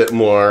little bit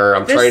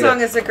more. This song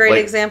is a great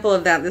example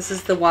of that. This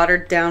is the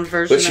watered down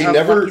version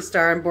of Lucky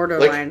Star and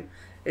Borderline.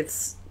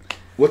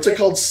 What's it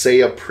called?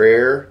 Say a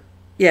Prayer?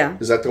 Yeah.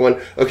 Is that the one?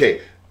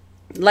 Okay.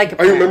 Like a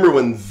Prayer. I remember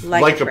when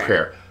Like a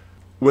Prayer.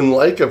 When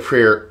Like a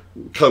Prayer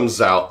comes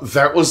out,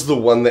 that was the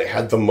one that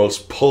had the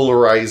most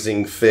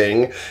polarizing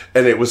thing,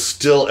 and it was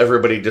still,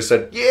 everybody just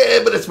said, yeah,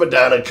 but it's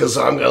Madonna because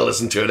I'm going to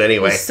listen to it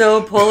anyway. It was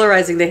so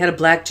polarizing. They had a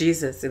black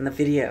Jesus in the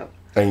video.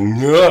 I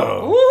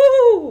know.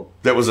 Woo!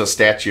 That was a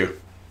statue.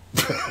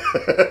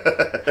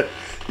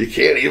 You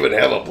can't even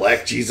have a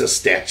black Jesus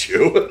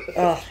statue.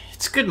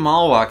 It's good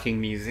mall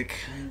walking music.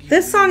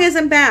 This song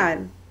isn't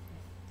bad.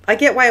 I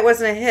get why it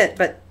wasn't a hit,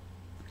 but...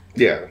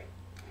 Yeah.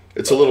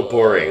 It's a little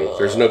boring.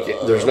 There's no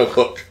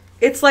hook.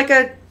 It's like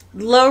a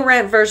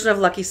low-rent version of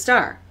Lucky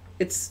Star.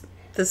 It's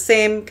the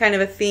same kind of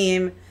a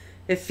theme.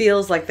 It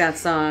feels like that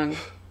song.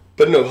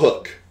 But no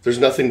hook. There's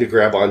nothing to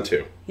grab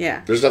onto.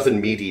 Yeah. There's nothing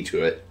meaty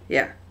to it.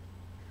 Yeah.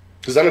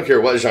 Because I don't care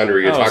what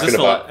genre you're talking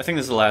about. I think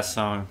this is the last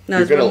song. No,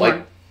 you're going to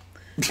like...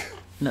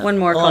 No. One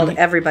more called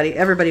Everybody.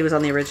 Everybody was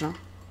on the original.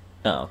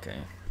 Oh, okay.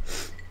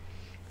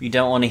 You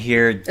don't want to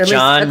hear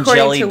John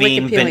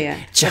Jellybean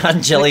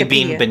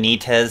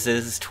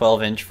Benitez's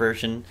 12-inch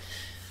version,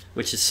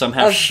 which is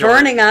somehow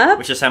Burning Up?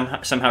 Which is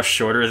somehow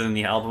shorter than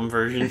the album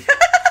version.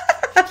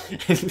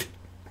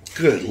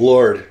 Good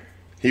Lord.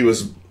 He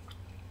was,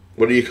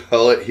 what do you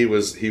call it? He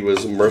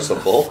was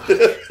merciful.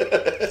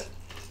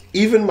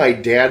 Even my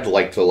dad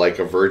liked to like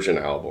a Virgin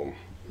album,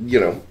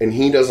 and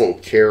he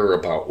doesn't care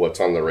about what's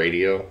on the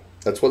radio.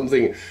 That's one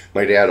thing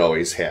my dad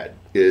always had,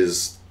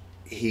 is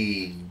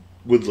he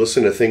would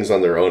listen to things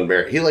on their own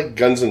merit. He liked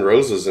Guns N'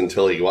 Roses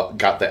until he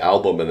got the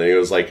album, and then he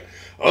was like,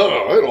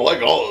 oh, I don't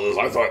like all of this.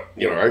 I thought,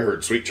 I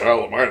heard Sweet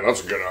Child of Mine.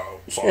 That's a good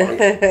song.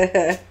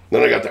 Then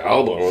I got the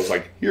album, and I was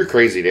like, you're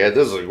crazy, Dad.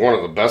 This is one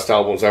of the best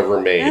albums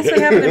ever made. That's what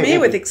happened to me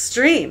with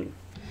Extreme.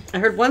 I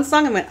heard one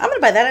song and went, I'm going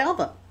to buy that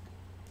album.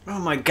 Oh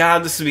my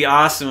god, this would be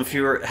awesome if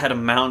you had a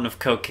mountain of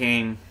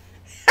cocaine.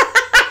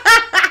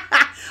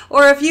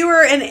 Or if you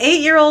were an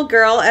 8-year-old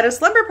girl at a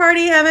slumber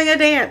party having a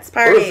dance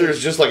party. Or if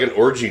there's just like an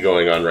orgy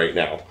going on right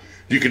now.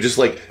 You could just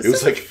like, it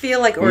was like, feel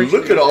like orgy.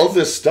 Look at all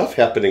this stuff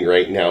happening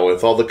right now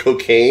with all the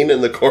cocaine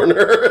in the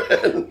corner.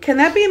 Can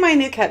that be my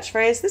new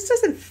catchphrase? This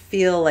doesn't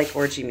feel like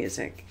orgy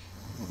music.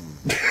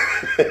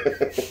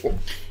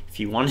 If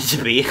you wanted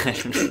to be.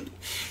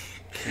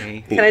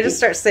 Okay. Can I just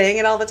start saying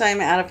it all the time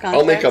out of context?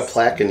 I'll make a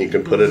plaque and you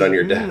can put it on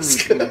your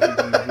desk.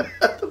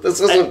 This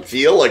doesn't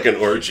feel like an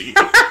orgy.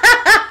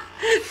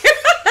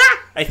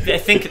 I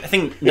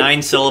think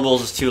 9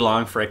 syllables is too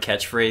long for a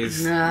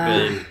catchphrase.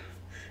 But...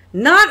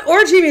 Not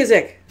orgy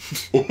music.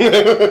 Ding,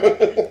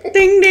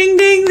 ding,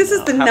 ding. This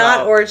is the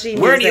not orgy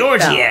music.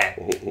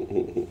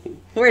 Wherdyorgyat?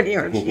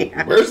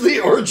 Wherdyorgyat? Where's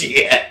the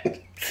orgy at?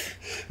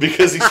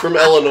 Because he's from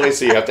Illinois,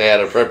 so you have to add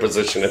a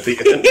preposition at the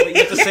end. You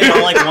have to say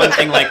all like one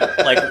thing, like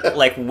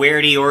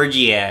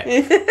Wherdyorgyat.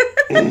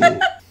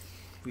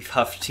 We've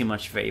huffed too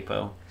much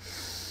vapo.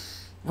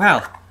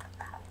 Wow.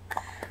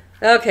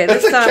 Okay,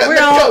 this song.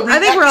 I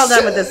think we're all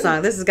done with this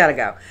song. This has got to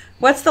go.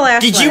 What's the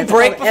last one? Did you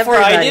break before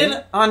I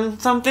did on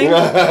something?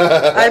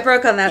 I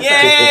broke on that Yay! song.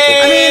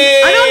 I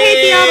mean, I don't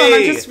hate the album.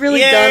 I'm just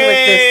really done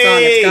with this song.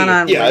 It's gone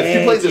on. Yeah, if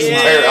you played this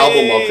entire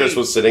album while Chris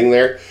was sitting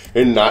there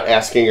and not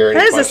asking her any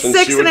questions,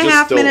 that is a she would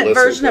just still 6.5-minute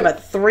version of listen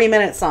a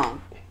 3-minute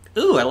song.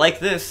 Ooh, I like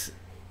this.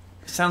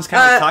 Sounds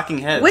kind of like Talking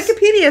Heads.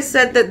 Wikipedia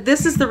said that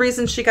this is the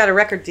reason she got a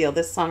record deal.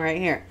 This song right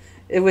here.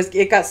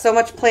 It got so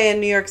much play in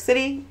New York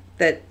City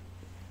that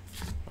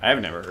I've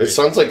never heard it. It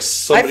sounds like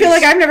somebody. I feel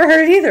like I've never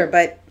heard it either,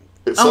 but.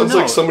 It sounds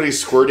like somebody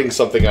squirting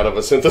something out of a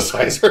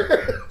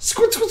synthesizer.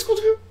 Squirt, squirt, squirt,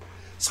 squirt.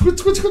 Squirt,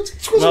 squirt, squirt,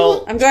 squirt.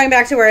 Well, I'm going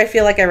back to where I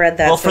feel like I read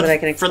that so that I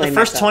can explain for the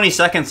first myself. 20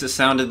 seconds, it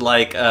sounded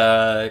like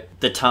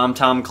the Tom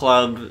Tom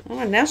Club. Oh,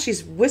 and now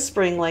she's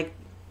whispering like...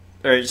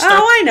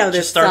 I know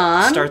this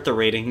song. Start the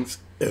ratings.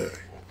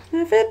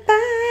 Everybody...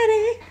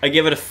 I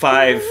give it a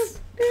 5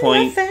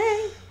 point...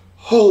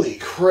 Holy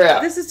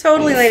crap. This is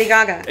totally Lady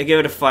Gaga. I give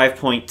it a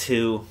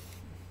 5.2.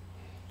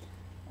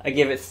 I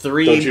give it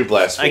 3... Don't you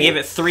blaspheme. I give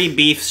it 3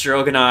 beef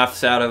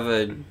stroganoffs out of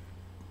a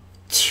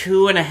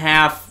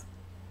 2.5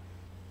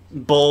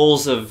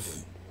 bowls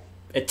of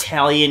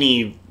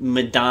Italian-y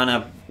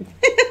Madonna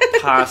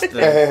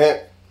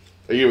pasta.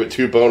 I give it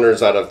 2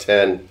 boners out of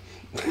 10.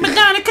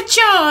 Madonna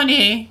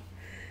Caccione!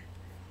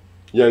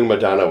 Young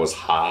Madonna was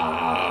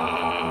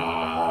hot.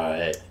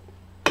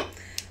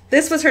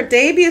 This was her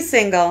debut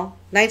single,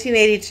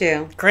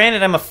 1982.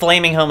 Granted, I'm a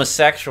flaming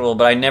homosexual,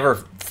 but I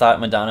never thought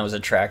Madonna was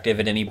attractive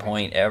at any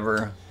point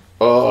ever.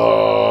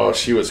 Oh,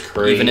 she was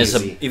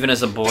crazy. Even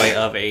as a boy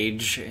of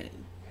age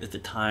at the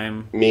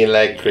time. Me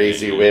like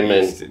crazy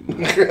women.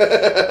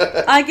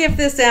 I give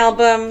this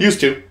album...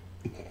 Used to.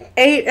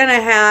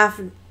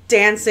 8.5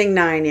 dancing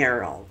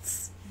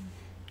 9-year-olds.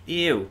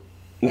 Ew.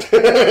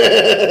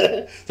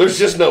 There's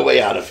just no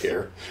way out of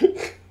here.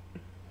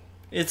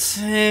 It's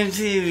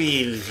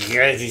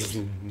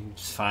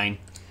fine.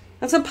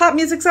 That's what pop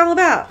music's all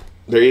about.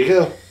 There you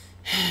go.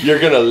 You're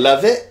going to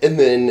love it, and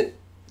then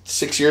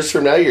 6 years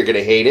from now, you're going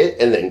to hate it,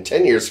 and then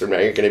 10 years from now,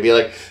 you're going to be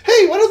like,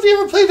 hey, why don't we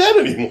ever play that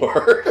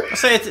anymore? I'll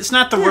say it's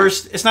not the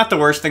worst. It's not the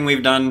worst thing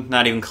we've done.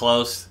 Not even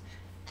close.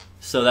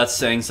 So that's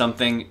saying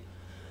something.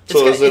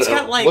 It's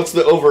got what's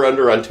the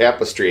over-under on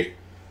Tapestry?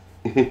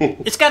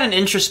 It's got an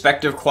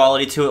introspective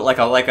quality to it, like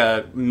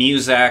a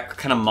muzak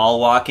kind of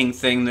mall walking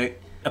thing that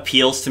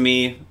appeals to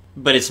me.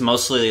 But it's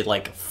mostly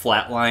like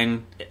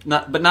flatline,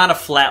 not a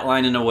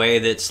flatline in a way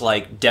that's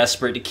like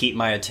desperate to keep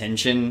my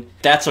attention.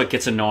 That's what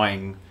gets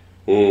annoying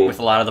with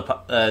a lot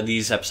of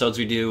these episodes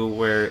we do,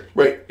 where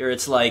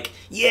it's like,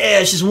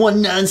 yeah, it's just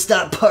one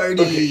nonstop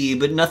party,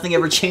 but nothing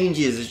ever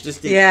changes. It's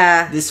just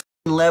this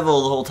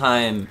level the whole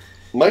time.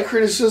 My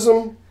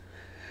criticism.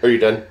 Are you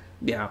done?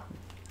 Yeah.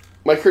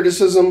 My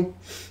criticism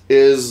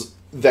is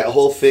that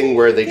whole thing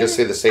where they just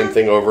say the same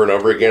thing over and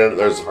over again. And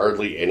there's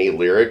hardly any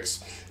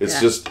lyrics.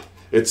 It's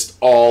it's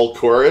all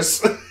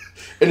chorus.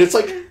 And it's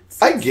like,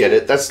 I get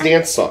it. That's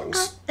dance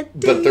songs.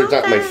 But they're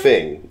not my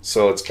thing.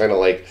 So it's kind of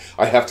like,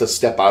 I have to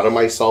step out of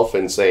myself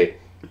and say,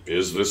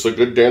 is this a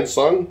good dance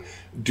song?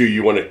 Do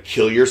you want to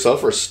kill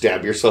yourself or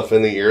stab yourself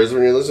in the ears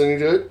when you're listening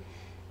to it?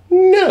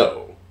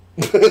 No.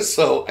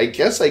 So I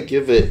guess I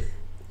give it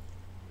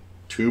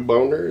 2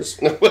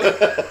 boners.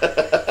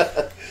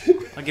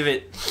 I'll give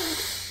it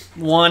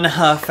 1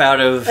 huff out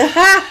of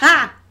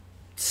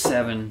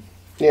 7.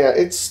 Yeah,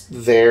 it's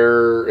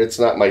there. It's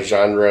not my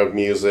genre of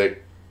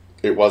music.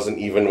 It wasn't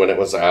even when it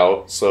was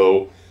out.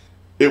 So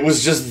it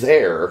was just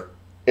there.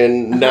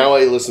 And now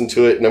I listen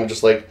to it and I'm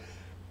just like,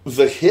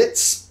 the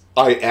hits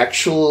I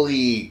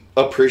actually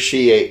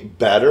appreciate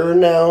better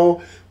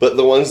now. But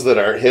the ones that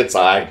aren't hits,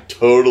 I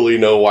totally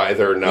know why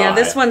they're not. Yeah,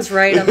 this one's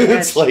right on the edge.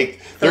 It's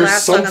like,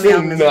 there's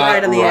something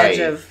not right.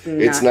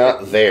 It's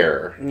not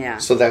there. Yeah.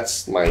 So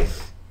that's my...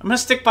 I'm going to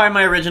stick by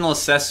my original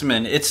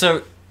assessment. It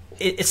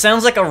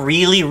sounds like a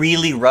really,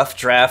 really rough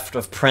draft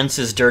of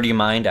Prince's Dirty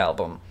Mind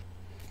album.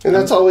 And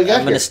that's all we got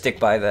I'm going to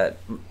stick by that.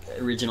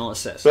 original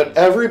assessment. But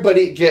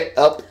everybody get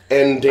up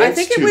and dance I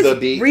think to it was the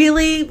beat.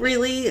 really,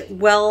 really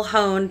well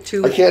honed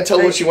to. I can't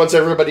tell what she wants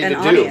everybody to do,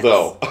 audience.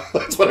 though.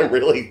 That's what I'm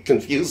really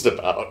confused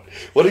about.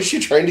 What is she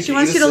trying to? She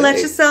wants you to let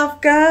say?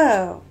 yourself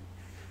go.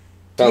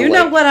 Sound You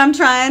know like- what I'm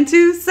trying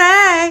to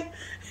say.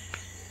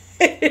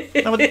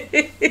 No,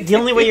 the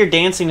only way you're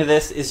dancing to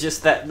this is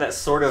just that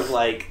sort of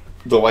like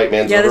the white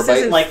man's Yeah, this overbite.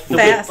 isn't- like the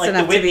Fast like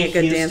enough the to be Whitney a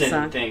good dance Houston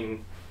song.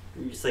 thing.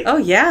 You're just like, Oh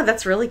yeah,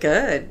 that's really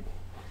good.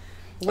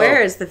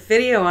 Where Oh. is the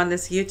video on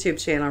this YouTube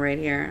channel right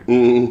here?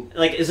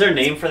 like is there a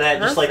name for that?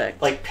 Just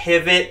Perfect. like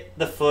pivot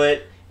the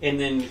foot and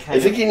then kind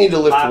I think you need to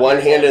lift bob one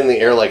your hand head. in the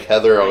air like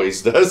Heather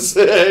always does.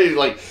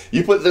 Like,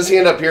 you put this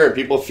hand up here and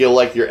people feel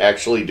like you're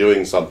actually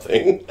doing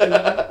something.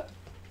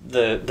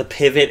 the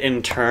pivot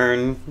and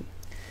turn.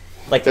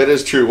 Like That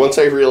is true. Once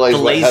I realized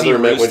The what lazy Heather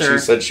meant when she rooster.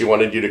 said she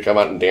wanted you to come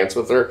out and dance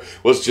with her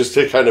was just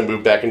to kind of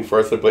move back and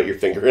forth and put your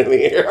finger in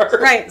the air.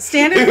 Right,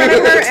 stand in front of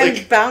her It's and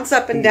like- bounce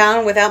up and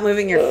down without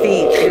moving your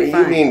feet. You're You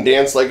fine. mean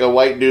dance like a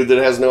white dude that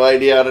has no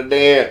idea how to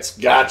dance?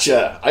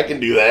 Gotcha. I can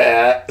do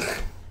that.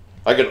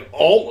 I can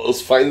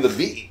almost find the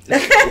beat.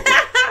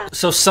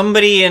 so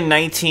somebody in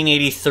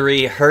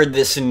 1983 heard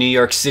this in New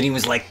York City and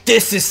was like,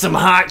 "This is some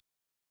hot."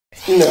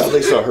 No,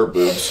 they saw her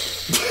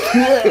boobs.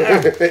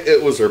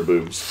 It was her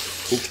boobs.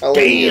 I'm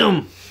telling you.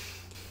 Damn.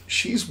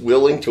 She's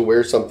willing to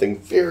wear something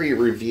very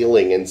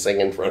revealing and sing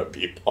in front of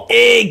people.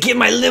 Hey, get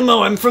my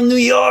limo. I'm from New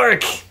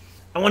York.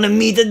 I want to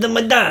meet the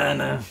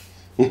Madonna.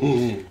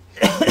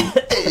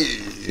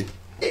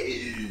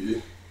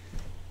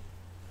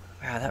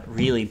 Wow, that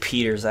really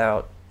peters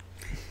out.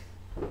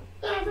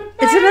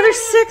 It's another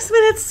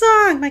 6-minute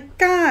song. My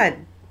God.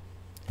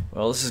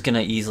 Well, this is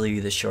gonna easily be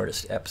the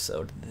shortest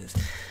episode of this.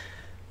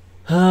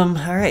 All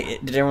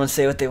right. Did everyone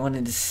say what they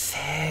wanted to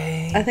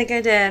say? I think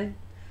I did.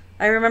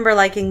 I remember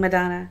liking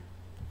Madonna.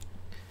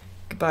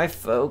 Goodbye,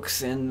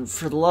 folks, and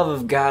for the love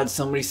of God,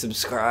 somebody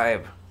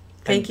subscribe.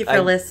 Thank you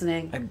for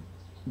listening. I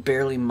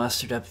barely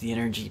mustered up the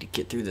energy to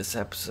get through this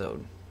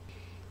episode.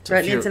 So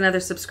Brett if you're- needs another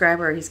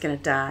subscriber or he's going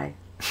to die.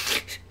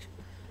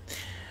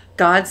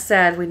 God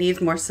said we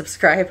need more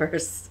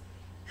subscribers.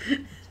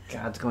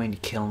 God's going to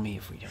kill me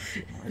if we don't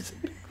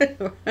get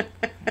more.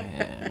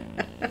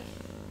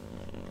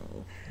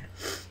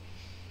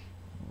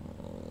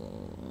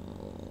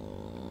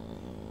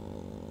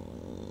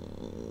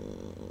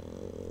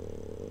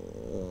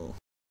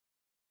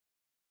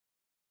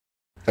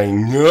 I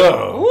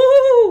know.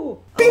 Woo!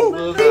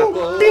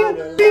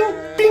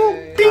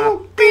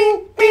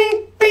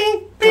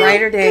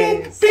 Brighter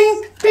days.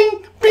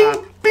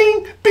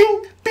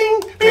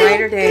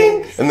 Brighter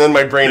days. And then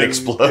my brain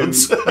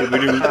explodes.